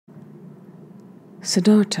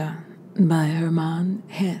Siddhartha by Hermann,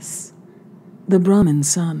 Hesse. The Brahmin's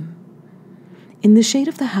son. In the shade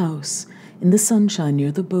of the house, in the sunshine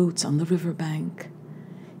near the boats on the river bank,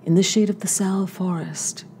 in the shade of the sal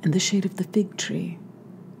forest, in the shade of the fig tree,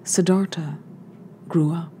 Siddhartha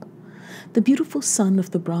grew up. The beautiful son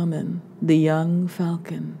of the Brahmin, the young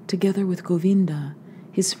falcon, together with Govinda,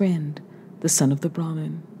 his friend, the son of the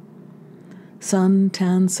Brahmin. Sun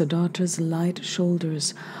tanned Siddhartha's light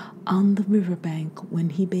shoulders on the river bank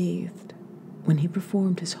when he bathed, when he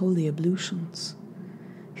performed his holy ablutions,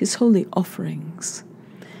 his holy offerings.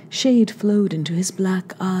 Shade flowed into his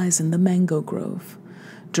black eyes in the mango grove,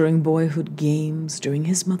 during boyhood games, during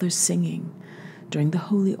his mother's singing, during the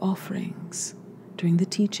holy offerings, during the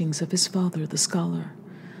teachings of his father, the scholar,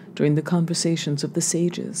 during the conversations of the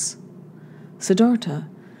sages. Siddhartha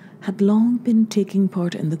had long been taking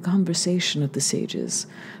part in the conversation of the sages,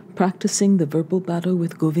 practicing the verbal battle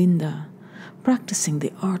with Govinda, practicing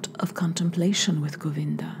the art of contemplation with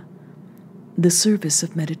Govinda, the service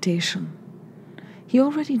of meditation. He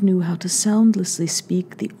already knew how to soundlessly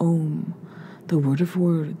speak the Om, the word of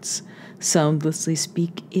words, soundlessly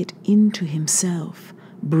speak it into himself,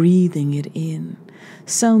 breathing it in,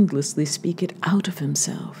 soundlessly speak it out of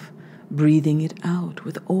himself, breathing it out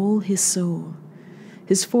with all his soul,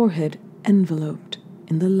 his forehead enveloped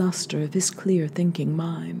in the luster of his clear thinking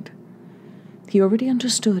mind. He already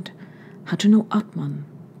understood how to know Atman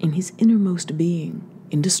in his innermost being,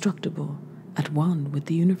 indestructible, at one with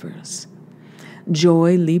the universe.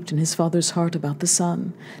 Joy leaped in his father's heart about the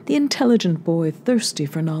son, the intelligent boy thirsty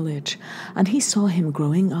for knowledge, and he saw him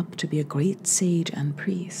growing up to be a great sage and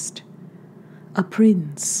priest, a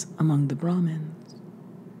prince among the Brahmins.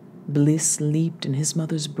 Bliss leaped in his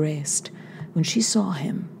mother's breast when she saw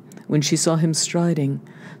him striding,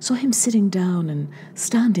 saw him sitting down and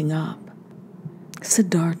standing up.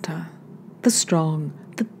 Siddhartha, the strong,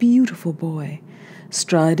 the beautiful boy,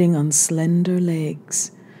 striding on slender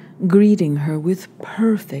legs, greeting her with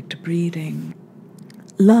perfect breeding.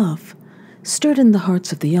 Love stirred in the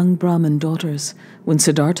hearts of the young Brahmin daughters when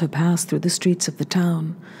Siddhartha passed through the streets of the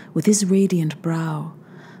town with his radiant brow,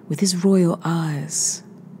 with his royal eyes,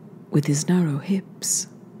 with his narrow hips.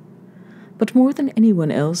 But more than anyone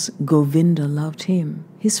else, Govinda loved him,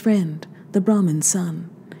 his friend, the Brahmin's son.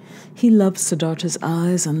 He loved Siddhartha's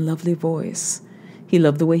eyes and lovely voice. He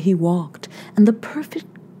loved the way he walked and the perfect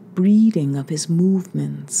breeding of his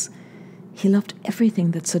movements. He loved everything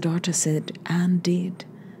that Siddhartha said and did.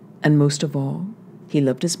 And most of all, he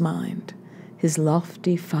loved his mind, his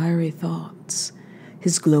lofty, fiery thoughts,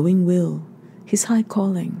 his glowing will, his high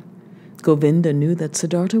calling. Govinda knew that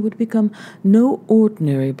Siddhartha would become no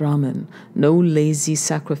ordinary Brahmin, no lazy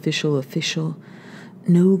sacrificial official,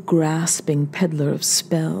 no grasping peddler of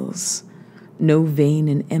spells, no vain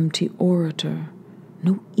and empty orator,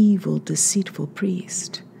 no evil, deceitful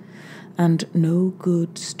priest, and no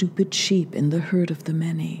good, stupid sheep in the herd of the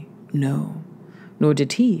many. No, nor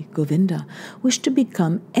did he, Govinda, wish to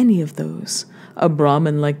become any of those, a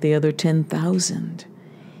Brahmin like the other 10,000.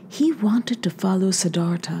 He wanted to follow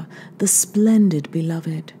Siddhartha, the splendid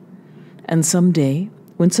beloved. And someday,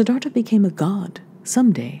 when Siddhartha became a god,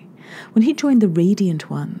 someday, when he joined the radiant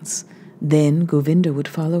ones, then Govinda would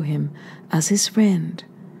follow him as his friend,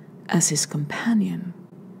 as his companion,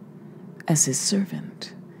 as his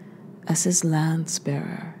servant, as his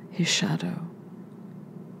lance-bearer, his shadow.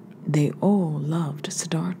 They all loved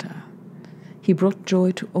Siddhartha. He brought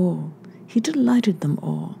joy to all. He delighted them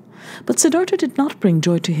all. But Siddhartha did not bring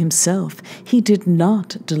joy to himself. He did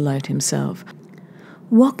not delight himself.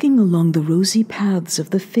 Walking along the rosy paths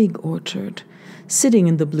of the fig orchard, sitting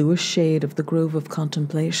in the bluish shade of the grove of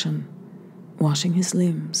contemplation, washing his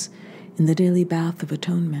limbs in the daily bath of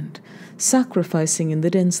atonement, sacrificing in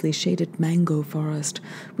the densely shaded mango forest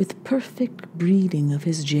with perfect breeding of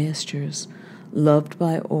his gestures, loved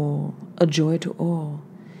by all, a joy to all,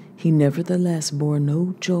 he nevertheless bore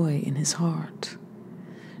no joy in his heart.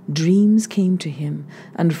 Dreams came to him,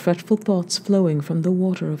 and fretful thoughts flowing from the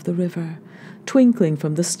water of the river, twinkling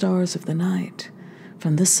from the stars of the night,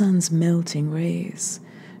 from the sun's melting rays.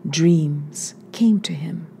 Dreams came to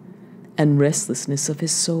him, and restlessness of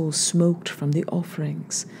his soul smoked from the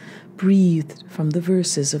offerings, breathed from the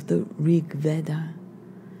verses of the Rig Veda,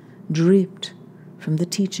 dripped from the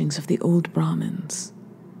teachings of the old Brahmins.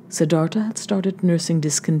 Siddhartha had started nursing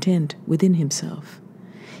discontent within himself.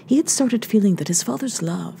 He had started feeling that his father's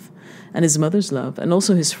love, and his mother's love, and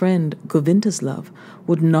also his friend Govinda's love,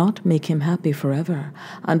 would not make him happy forever,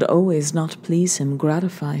 and always not please him,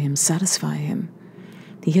 gratify him, satisfy him.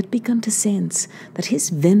 He had begun to sense that his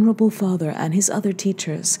venerable father and his other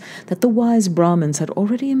teachers, that the wise Brahmins had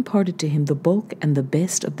already imparted to him the bulk and the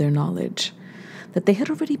best of their knowledge, that they had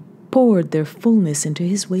already poured their fullness into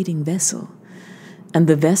his waiting vessel, and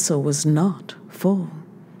the vessel was not full.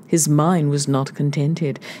 His mind was not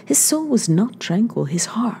contented, his soul was not tranquil, his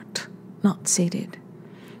heart not sated.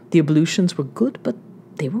 The ablutions were good, but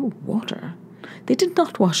they were water. They did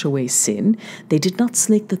not wash away sin, they did not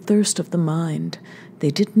slake the thirst of the mind, they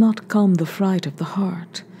did not calm the fright of the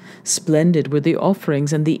heart. Splendid were the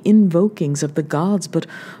offerings and the invokings of the gods, but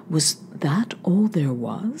was that all there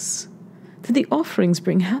was? Did the offerings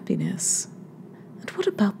bring happiness? And what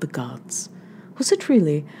about the gods? Was it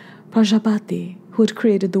really Prajapati who had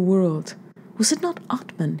created the world? Was it not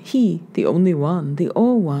Atman, he, the only one, the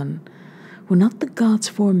all one? Were not the gods'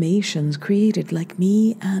 formations created like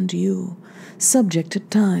me and you, subject to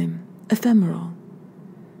time, ephemeral?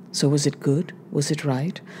 So was it good? Was it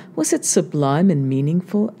right? Was it sublime and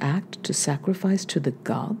meaningful act to sacrifice to the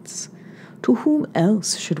gods? To whom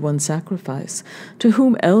else should one sacrifice? To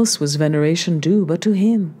whom else was veneration due but to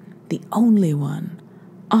him, the only one,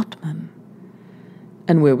 Atman?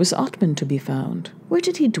 And where was Atman to be found? Where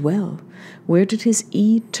did he dwell? Where did his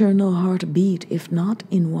eternal heart beat, if not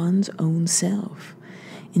in one's own self?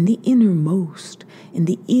 In the innermost, in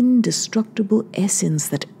the indestructible essence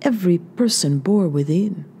that every person bore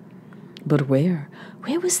within. But where?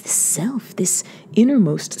 Where was this self, this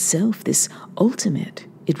innermost self, this ultimate?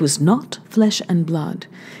 It was not flesh and blood.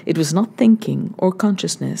 It was not thinking or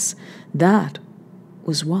consciousness. That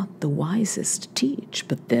was what the wisest teach.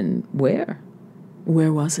 But then where?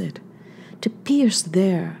 Where was it? To pierce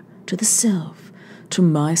there, to the self, to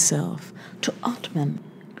myself, to Atman.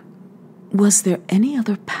 Was there any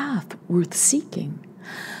other path worth seeking?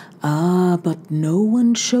 Ah, but no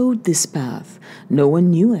one showed this path. No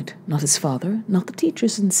one knew it, not his father, not the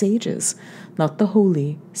teachers and sages, not the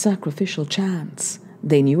holy, sacrificial chants.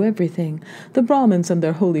 They knew everything. The Brahmins and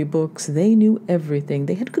their holy books, they knew everything.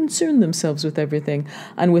 They had concerned themselves with everything,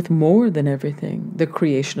 and with more than everything. The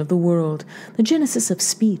creation of the world, the genesis of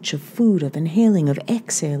speech, of food, of inhaling, of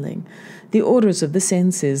exhaling, the orders of the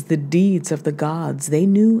senses, the deeds of the gods. They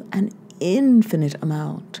knew an infinite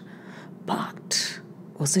amount. But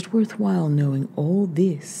was it worthwhile knowing all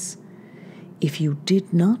this if you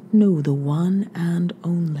did not know the one and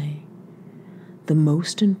only, the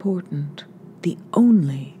most important, the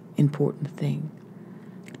only important thing?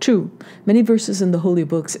 True, many verses in the holy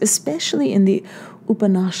books, especially in the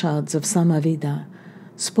Upanishads of Samaveda,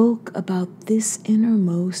 spoke about this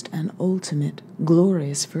innermost and ultimate,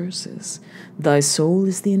 glorious verses. Thy soul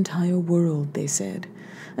is the entire world, they said,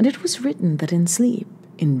 and it was written that in sleep,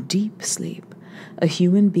 in deep sleep, a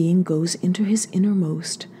human being goes into his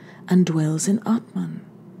innermost and dwells in Atman.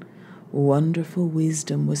 Wonderful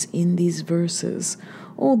wisdom was in these verses.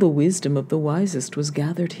 All the wisdom of the wisest was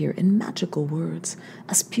gathered here in magical words,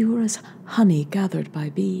 as pure as honey gathered by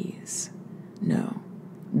bees. No,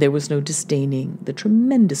 there was no disdaining the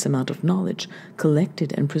tremendous amount of knowledge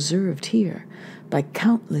collected and preserved here by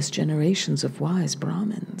countless generations of wise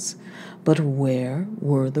Brahmins. But where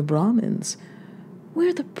were the Brahmins?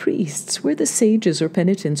 Where the priests, where the sages or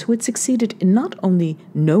penitents who had succeeded in not only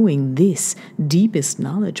knowing this deepest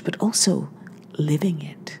knowledge, but also living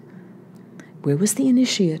it? Where was the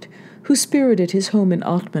initiate who spirited his home in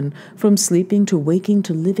Atman, from sleeping to waking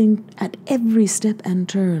to living at every step and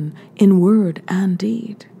turn, in word and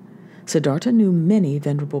deed? Siddhartha knew many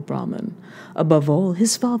venerable Brahmin. Above all,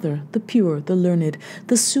 his father, the pure, the learned,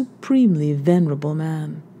 the supremely venerable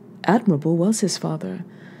man. Admirable was his father.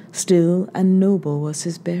 Still and noble was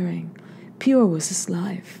his bearing, pure was his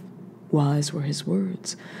life, wise were his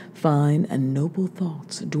words, fine and noble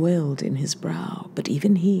thoughts dwelled in his brow. But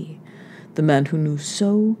even he, the man who knew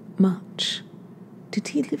so much, did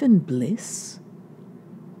he live in bliss?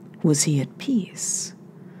 Was he at peace?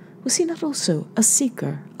 Was he not also a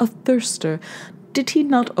seeker, a thirster? Did he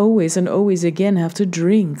not always and always again have to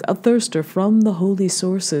drink, a thirster, from the holy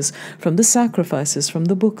sources, from the sacrifices, from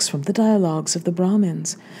the books, from the dialogues of the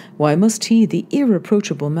Brahmins? Why must he, the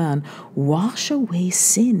irreproachable man, wash away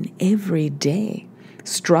sin every day,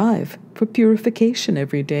 strive for purification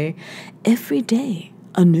every day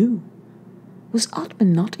anew? Was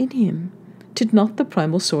Atman not in him? Did not the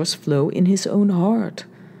primal source flow in his own heart?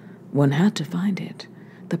 One had to find it,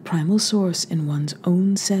 the primal source in one's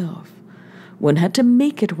own self. One had to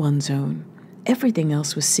make it one's own. Everything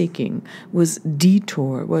else was seeking, was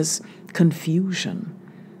detour, was confusion.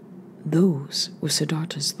 Those were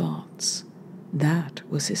Siddhartha's thoughts. That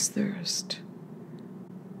was his thirst.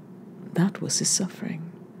 That was his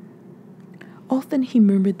suffering. Often he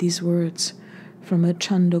murmured these words, from a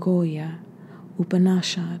Chandagoya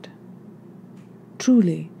Upanishad.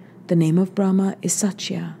 Truly, the name of Brahma is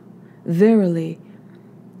Satya. Verily,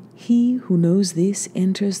 he who knows this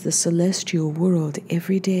enters the celestial world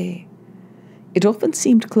every day. It often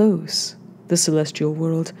seemed close, the celestial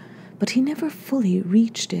world, but he never fully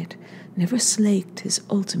reached it, never slaked his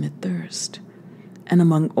ultimate thirst. And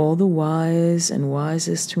among all the wise and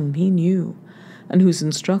wisest whom he knew, and whose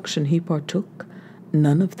instruction he partook,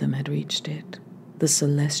 none of them had reached it, the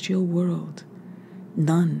celestial world.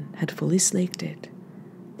 None had fully slaked it,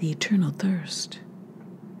 the eternal thirst.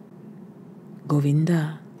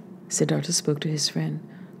 Govinda, Siddhartha spoke to his friend.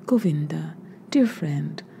 Govinda, dear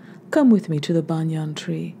friend, come with me to the banyan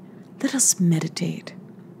tree. Let us meditate.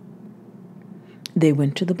 They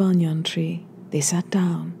went to the banyan tree. They sat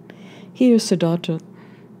down. Here Siddhartha,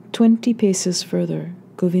 20 paces further,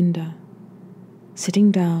 Govinda.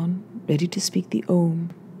 Sitting down, ready to speak the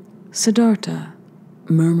Om, Siddhartha,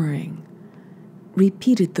 murmuring,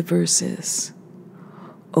 repeated the verses.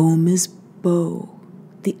 Om is bow,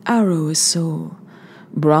 the arrow is soul.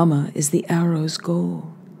 Brahma is the arrow's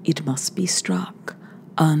goal. It must be struck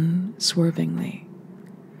unswervingly.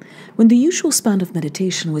 When the usual span of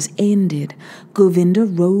meditation was ended, Govinda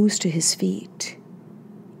rose to his feet.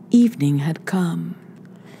 Evening had come.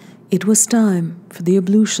 It was time for the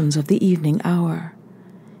ablutions of the evening hour.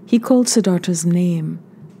 He called Siddhartha's name.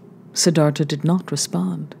 Siddhartha did not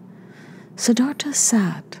respond. Siddhartha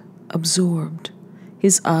sat, absorbed,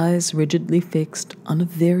 his eyes rigidly fixed on a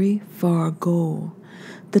very far goal,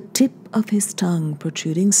 the tip of his tongue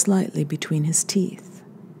protruding slightly between his teeth.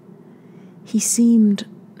 He seemed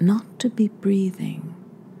not to be breathing.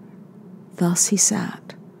 Thus he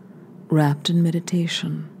sat, wrapped in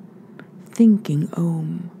meditation, thinking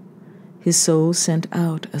Om, his soul sent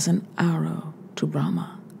out as an arrow to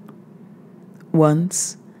Brahma.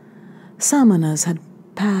 Once, samanas had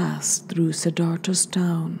passed through Siddhartha's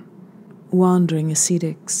town, wandering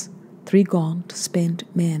ascetics, 3 gaunt, spent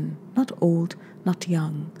men, not old, not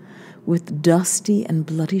young, with dusty and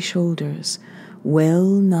bloody shoulders, well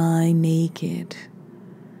nigh naked,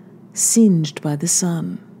 singed by the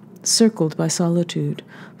sun, circled by solitude,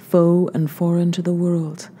 foe and foreign to the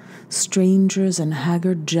world, strangers and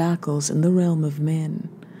haggard jackals in the realm of men.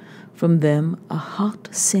 From them a hot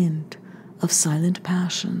scent of silent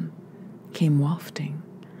passion came wafting,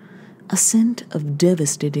 a scent of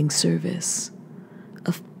devastating service,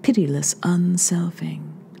 of pitiless unselfing.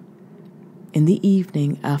 In the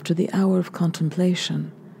evening, after the hour of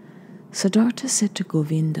contemplation, Siddhartha said to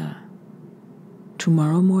Govinda,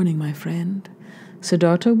 Tomorrow morning, my friend,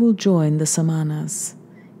 Siddhartha will join the samanas.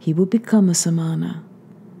 He will become a samana.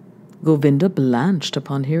 Govinda blanched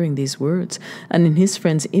upon hearing these words, and in his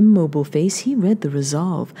friend's immobile face he read the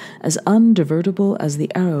resolve, as undivertible as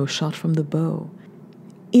the arrow shot from the bow.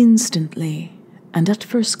 Instantly, and at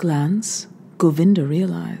first glance, Govinda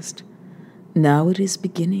realized, now it is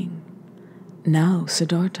beginning. Now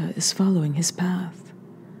Siddhartha is following his path.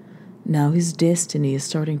 Now his destiny is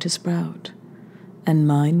starting to sprout, and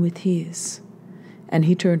mine with his. And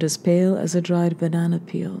he turned as pale as a dried banana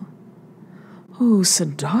peel. Oh,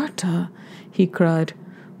 Siddhartha, he cried,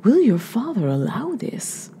 will your father allow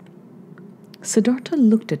this? Siddhartha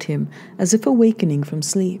looked at him as if awakening from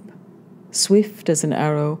sleep. Swift as an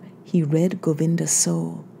arrow, he read Govinda's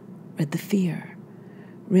soul, read the fear,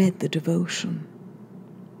 read the devotion.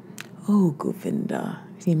 Oh, Govinda,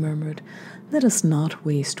 he murmured, let us not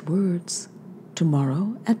waste words.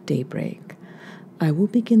 Tomorrow at daybreak, I will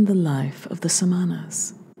begin the life of the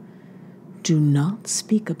samanas. Do not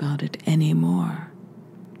speak about it any more.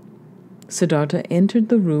 Siddhartha entered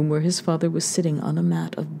the room where his father was sitting on a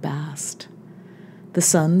mat of bast. The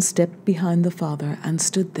son stepped behind the father and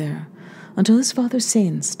stood there until his father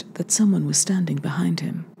sensed that someone was standing behind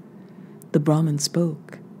him. The Brahmin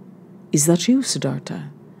spoke. Is that you,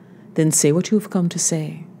 Siddhartha? Then say what you have come to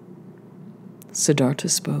say. Siddhartha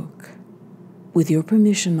spoke. With your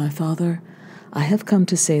permission, my father, I have come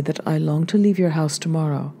to say that I long to leave your house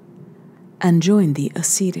tomorrow and join the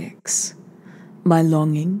ascetics. My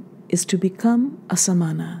longing is to become a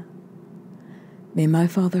samana. May my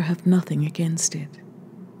father have nothing against it.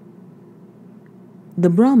 The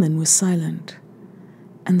Brahmin was silent,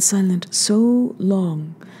 and silent so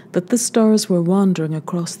long that the stars were wandering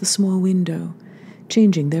across the small window,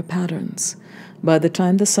 changing their patterns. By the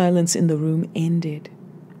time the silence in the room ended,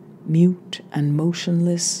 mute and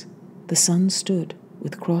motionless, the son stood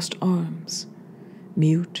with crossed arms.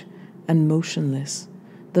 Mute and motionless,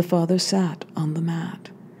 the father sat on the mat,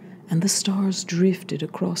 and the stars drifted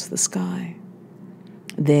across the sky.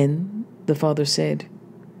 Then the father said,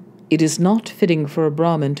 It is not fitting for a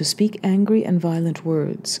Brahmin to speak angry and violent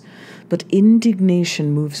words, but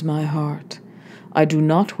indignation moves my heart. I do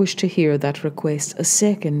not wish to hear that request a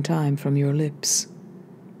second time from your lips."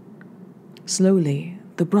 Slowly,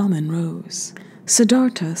 the Brahmin rose.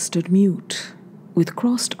 Siddhartha stood mute, with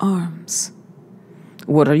crossed arms.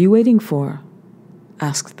 "What are you waiting for?"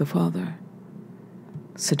 asked the father.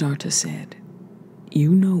 Siddhartha said,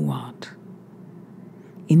 "You know what."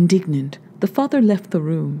 Indignant, the father left the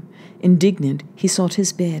room. Indignant, he sought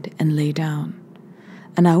his bed and lay down.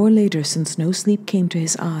 An hour later, since no sleep came to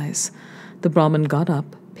his eyes, the Brahmin got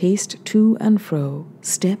up, paced to and fro,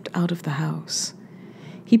 stepped out of the house.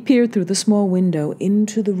 He peered through the small window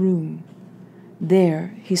into the room.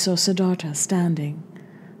 There he saw Siddhartha standing,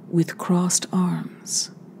 with crossed arms,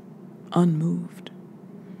 unmoved.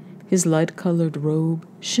 His light-colored robe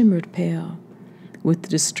shimmered pale. With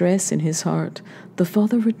distress in his heart, the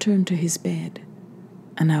father returned to his bed.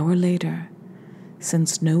 An hour later,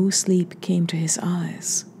 since no sleep came to his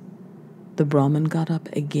eyes, the Brahmin got up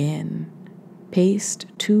again, paced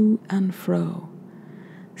to and fro,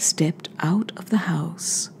 stepped out of the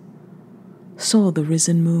house, saw the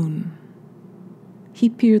risen moon. He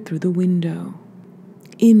peered through the window.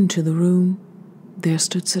 Into the room, there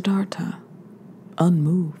stood Siddhartha,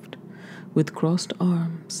 unmoved, with crossed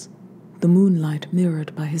arms, the moonlight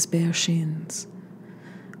mirrored by his bare shins.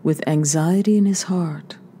 With anxiety in his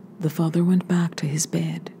heart, the father went back to his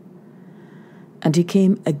bed. And he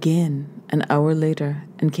came again an hour later,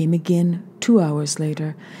 and came again 2 hours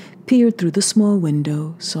later, peered through the small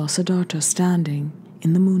window, saw Siddhartha standing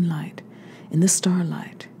in the moonlight, in the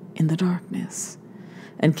starlight, in the darkness,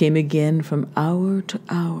 and came again from hour to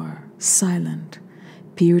hour, silent,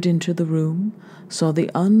 peered into the room, saw the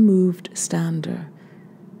unmoved stander,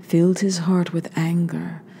 filled his heart with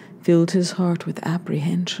anger, filled his heart with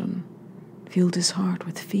apprehension, filled his heart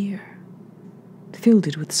with fear, filled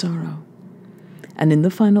it with sorrow. And in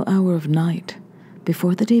the final hour of night,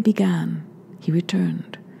 before the day began, he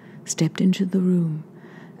returned, stepped into the room,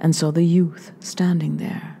 and saw the youth standing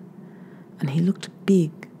there. And he looked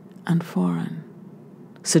big and foreign.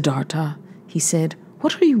 "Siddhartha," he said,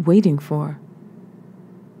 "what are you waiting for?"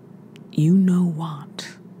 "You know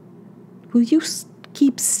what? Will you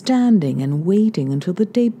keep standing and waiting until the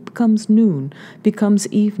day becomes noon, becomes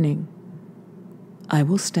evening?" "I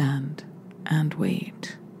will stand and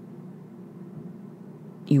wait."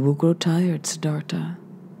 "You will grow tired, Siddhartha."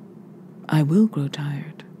 "I will grow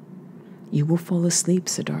tired." "You will fall asleep,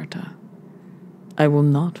 Siddhartha." "I will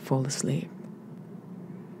not fall asleep."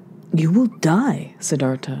 "You will die,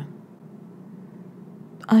 Siddhartha."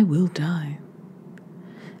 "I will die."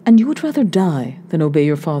 "And you would rather die than obey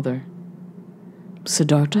your father?"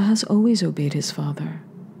 "Siddhartha has always obeyed his father."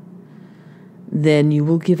 "Then you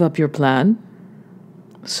will give up your plan?"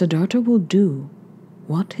 "Siddhartha will do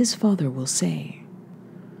what his father will say."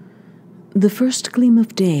 The first gleam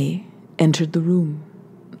of day entered the room.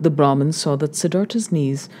 The Brahmin saw that Siddhartha's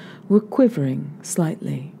knees were quivering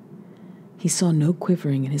slightly. He saw no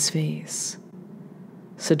quivering in his face.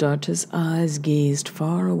 Siddhartha's eyes gazed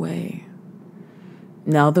far away.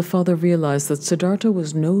 Now the father realized that Siddhartha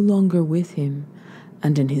was no longer with him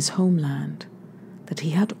and in his homeland, that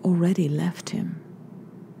he had already left him.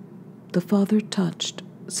 The father touched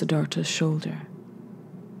Siddhartha's shoulder.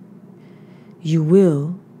 "You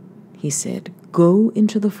will," he said, "go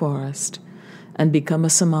into the forest and become a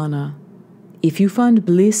samana. If you find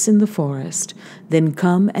bliss in the forest, then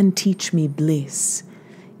come and teach me bliss.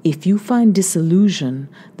 If you find disillusion,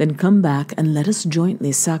 then come back and let us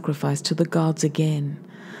jointly sacrifice to the gods again.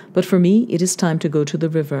 But for me, it is time to go to the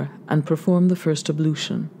river and perform the first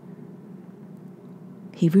ablution."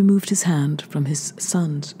 He removed his hand from his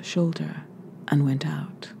son's shoulder and went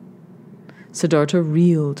out. Siddhartha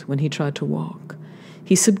reeled when he tried to walk.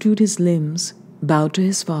 He subdued his limbs, bowed to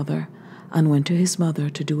his father, and went to his mother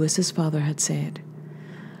to do as his father had said.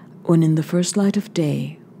 When in the first light of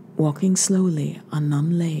day, walking slowly on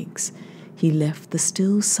numb legs, he left the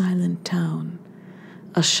still silent town,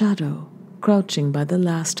 a shadow, crouching by the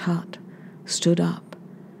last hut, stood up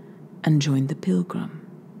and joined the pilgrim.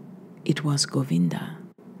 It was Govinda.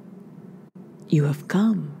 "You have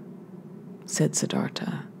come," said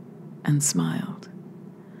Siddhartha, and smiled.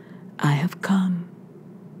 "I have come,"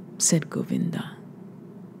 said Govinda.